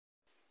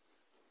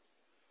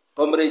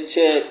Comrade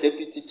Chair,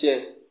 Deputy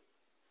Chair,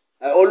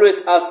 I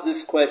always ask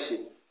this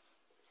question,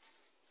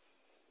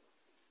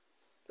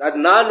 that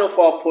none of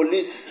our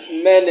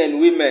policemen and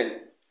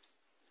women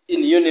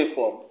in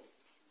uniform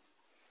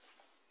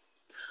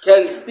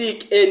can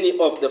speak any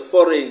of the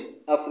foreign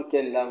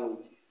African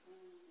languages.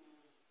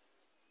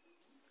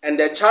 And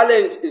the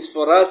challenge is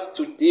for us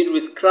to deal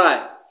with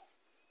crime.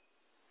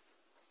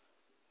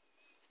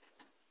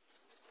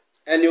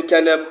 And you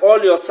can have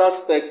all your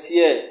suspects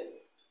here.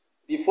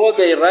 Before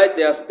they write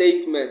their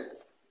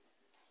statements,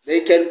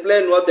 they can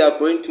plan what they are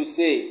going to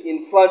say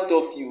in front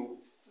of you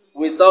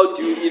without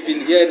you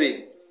even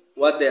hearing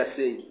what they are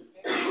saying.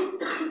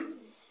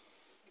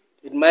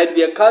 It might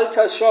be a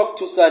culture shock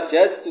to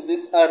suggest to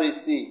this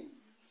REC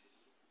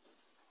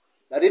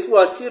that if we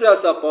are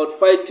serious about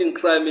fighting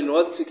crime in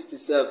Ward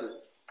 67,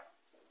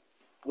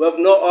 we have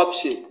no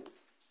option.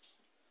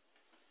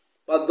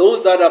 But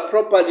those that are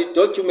properly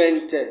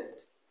documented,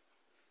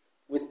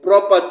 with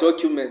proper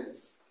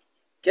documents,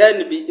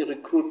 can be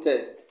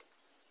recruited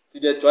to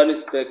the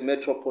Johannesburg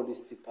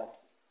Metropolis Department.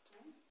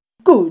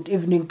 Good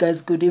evening,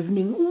 guys. Good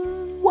evening.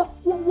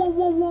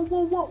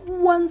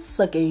 Once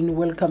again,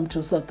 welcome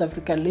to South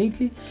Africa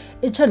Lately,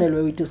 a channel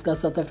where we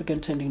discuss South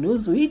African trending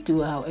news. We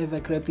do, however,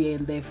 grab here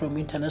and there from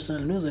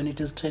international news when it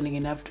is trending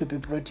enough to be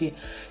brought here.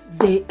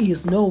 There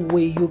is no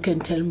way you can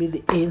tell me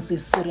the ANC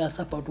is serious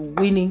about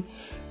winning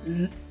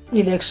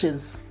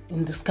elections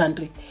in this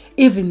country.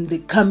 Even the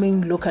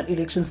coming local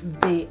elections,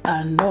 they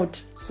are not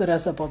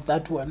serious about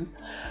that one.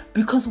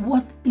 Because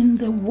what in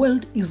the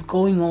world is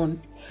going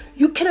on?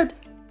 You cannot,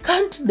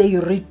 can't they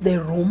read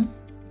the room?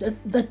 That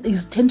there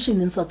is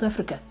tension in South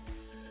Africa.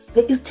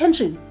 There is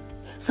tension.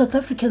 South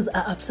Africans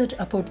are upset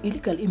about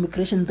illegal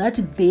immigration that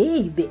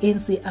they, the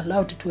ANC,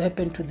 allowed to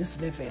happen to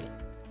this level.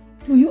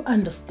 Do you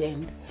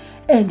understand?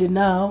 And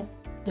now,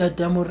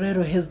 Dada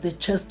Morero has the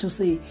chance to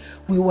say,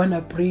 we want to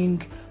bring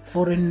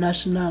foreign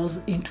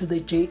nationals into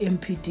the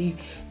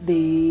Jmpd,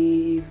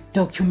 the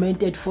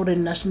documented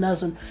foreign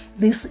nationals.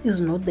 This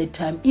is not the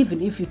time, even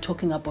if you're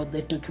talking about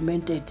the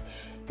documented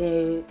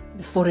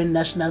foreign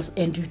nationals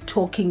and you're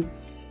talking,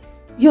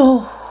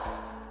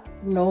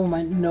 no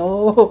man,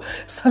 no,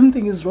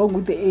 something is wrong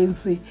with the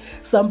ANC.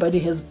 Somebody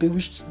has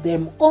bewitched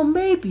them, or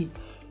maybe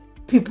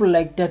people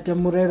like Dada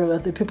Morero are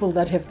the people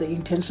that have the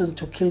intentions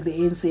to kill the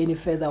ANC any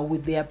further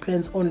with their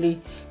plans.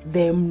 Only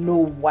them know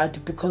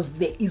what, because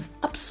there is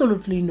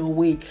absolutely no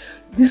way.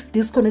 This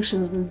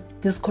disconnection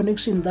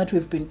that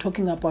we've been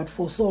talking about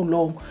for so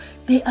long,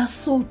 they are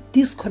so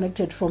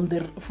disconnected from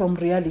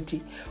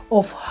reality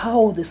of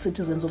how the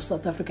citizens of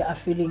South Africa are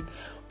feeling.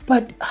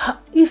 But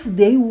if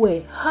they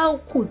were, how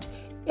could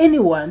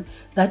anyone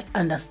that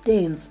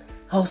understands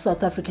how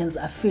South Africans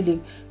are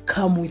feeling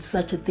come with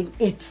such a thing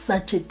at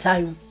such a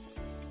time?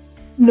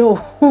 No,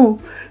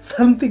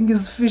 something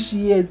is fishy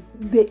here.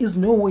 There is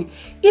no way.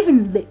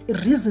 Even the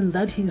reason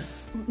that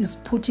is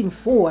putting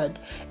forward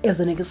as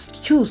an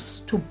excuse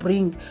to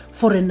bring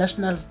foreign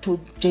nationals to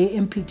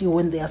Jmpd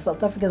when there are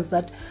South Africans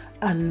that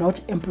are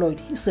not employed.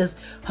 He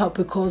says how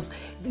because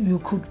you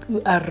could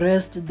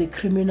arrest the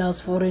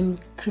criminals, foreign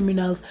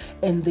criminals,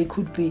 and they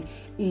could be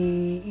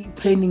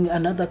planning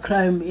another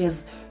crime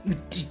as you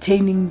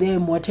detaining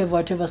them,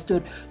 whatever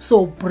story.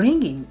 So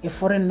bringing a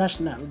foreign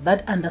national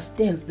that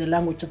understands the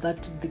language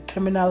that the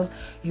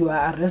criminals you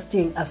are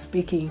arresting are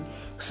speaking.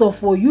 So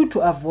for you to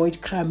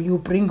avoid crime, you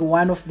bring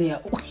one of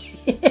their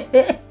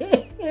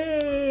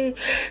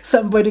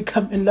somebody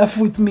come and laugh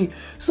with me.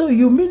 So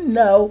you mean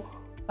now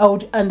I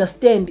would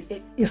understand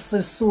it's a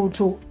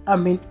Sotho,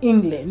 I'm in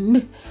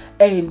England,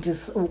 and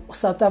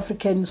South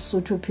African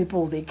Sotho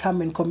people, they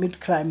come and commit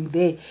crime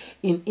there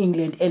in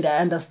England, and I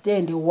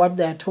understand what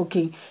they're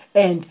talking,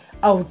 and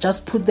I would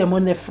just put them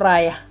on the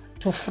fryer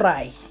to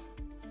fry,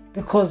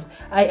 because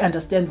I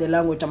understand the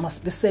language. I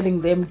must be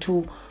selling them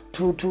to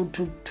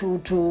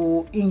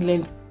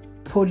England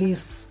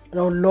police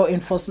or law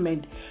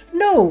enforcement.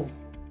 No.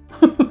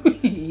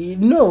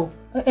 No.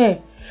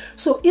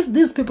 So if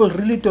these people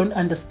really don't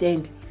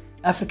understand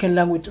African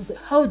languages,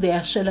 how they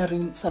are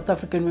sheltering South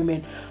African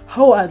women,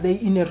 how are they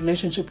in a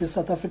relationship with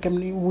South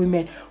African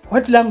women,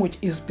 what language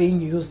is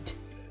being used?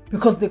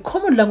 Because the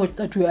common language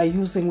that we are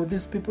using with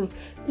these people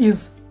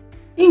is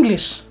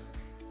English.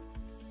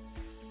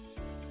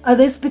 Are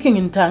they speaking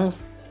in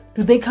tongues?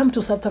 Do they come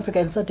to South Africa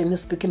and suddenly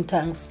speak in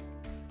tongues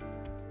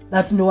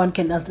that no one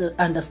can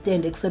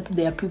understand except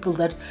there are people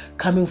that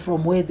coming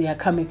from where they are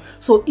coming?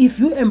 So if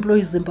you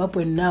employ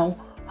Zimbabwean now,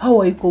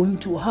 how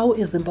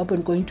is Zimbabwe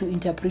going to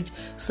interpret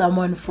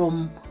someone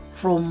from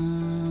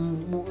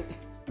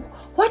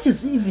what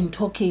is even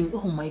talking?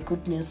 Oh my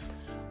goodness,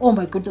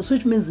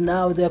 which means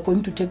now they are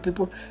going to take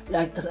people,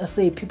 like I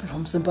say, people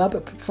from Zimbabwe,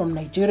 people from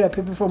Nigeria,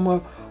 people from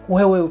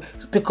where,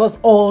 because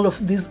all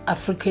of these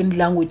African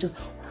languages.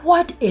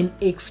 What an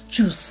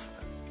excuse.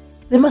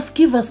 They must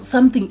give us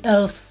something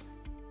else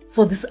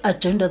for this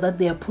agenda that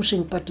they are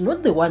pushing, but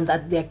not the one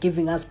that they are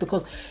giving us,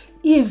 because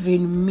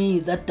even me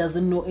that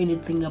doesn't know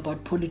anything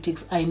about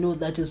politics, I know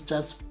that is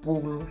just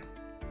bull.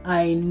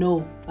 I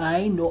know,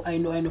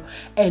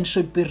 and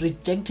should be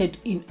rejected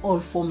in all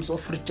forms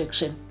of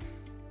rejection.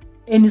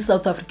 Any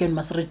South African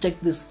must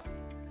reject this,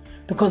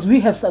 because we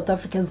have South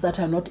Africans that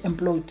are not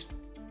employed,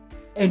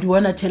 and you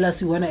want to tell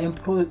us you want to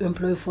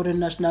employ foreign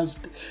nationals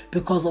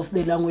because of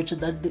the language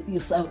that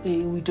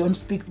we don't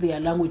speak their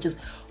languages.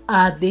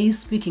 Are they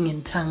speaking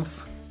in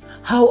tongues?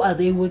 How are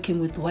they working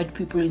with white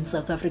people in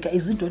South Africa?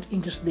 Is it not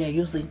English they are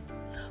using?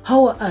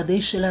 How are they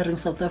sheltering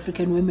South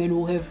African women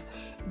who have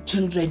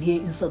children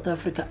here in South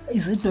Africa?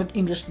 Is it not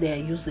English they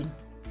are using?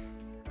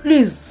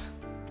 Please.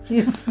 The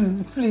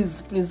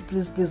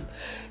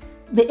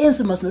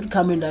ANC must not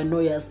come and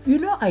annoy us. You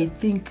know, I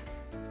think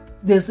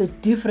there's a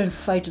different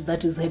fight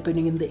that is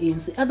happening in the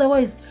ANC.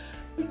 Otherwise,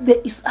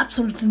 there is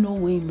absolutely no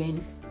way,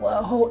 man.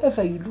 Well,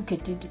 however you look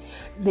at it,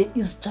 there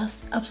is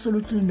just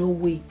absolutely no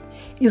way.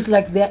 It's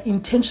like they are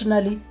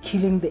intentionally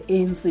killing the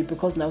ANC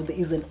because now there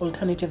is an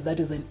alternative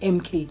that is an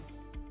MK.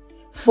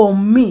 For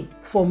me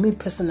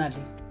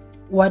personally,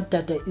 what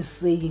Dada is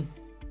saying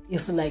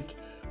is like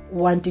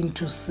wanting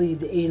to see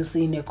the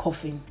ANC in a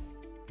coffin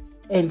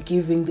and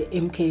giving the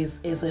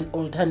MKs as an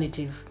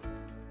alternative.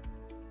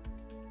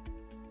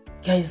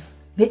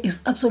 Guys, there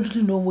is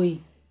absolutely no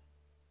way.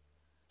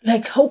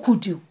 Like, how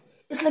could you?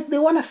 It's like they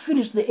want to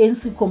finish the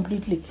ANC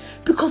completely,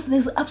 because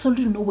there's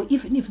absolutely no way.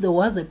 Even if there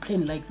was a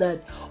plan like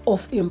that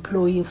of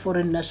employing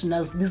foreign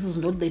nationals, this is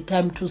not the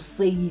time to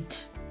say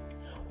it.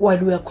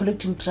 While we are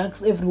collecting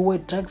drugs everywhere,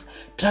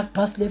 drugs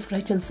pass left,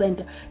 right, and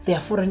center. There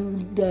are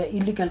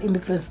illegal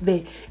immigrants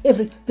there,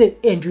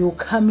 and you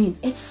come in.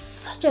 It's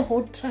such a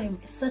hot time.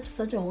 It's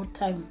such a hot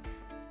time.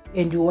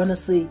 And you wanna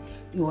say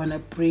you wanna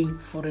bring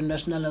foreign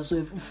nationals who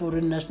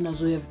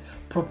have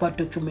proper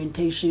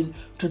documentation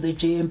to the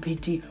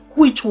Jmpd.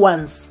 Which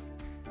ones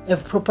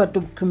have proper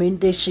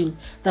documentation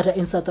that are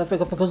in South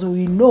Africa? Because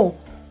we know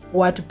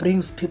what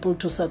brings people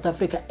to South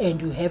Africa,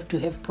 and you have to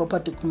have proper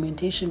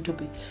documentation to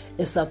be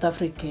a South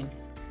African.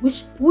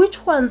 Which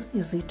ones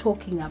is he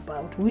talking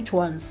about? Which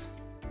ones?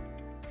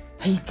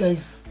 Hey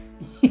guys,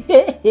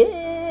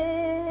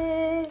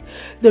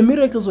 the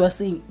miracles we are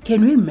seeing.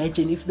 Can you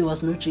imagine if there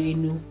was no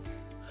JNU?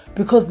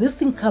 Because this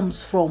thing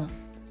comes from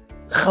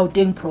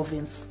Gauteng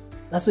province.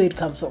 That's where it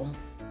comes from.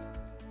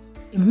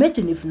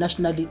 Imagine if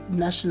nationally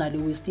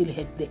we still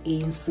had the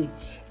ANC,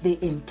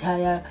 the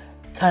entire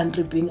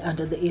country being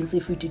under the ANC,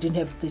 if we didn't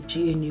have the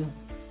GNU.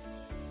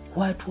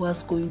 What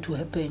was going to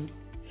happen?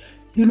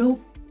 You know,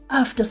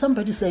 after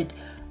somebody said,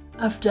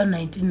 after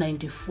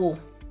 1994,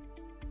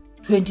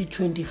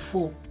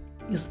 2024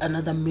 is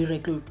another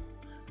miracle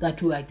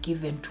that we are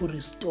given to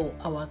restore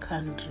our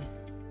country.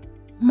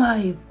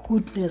 My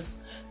goodness.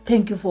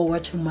 Thank you for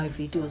watching my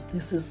videos.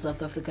 This is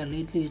South Africa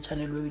Lately, a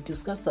channel where we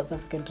discuss South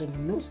African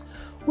trending news.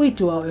 We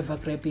do, however,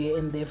 grab here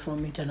and there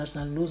from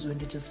international news when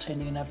it is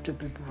trending enough to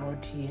be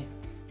brought here.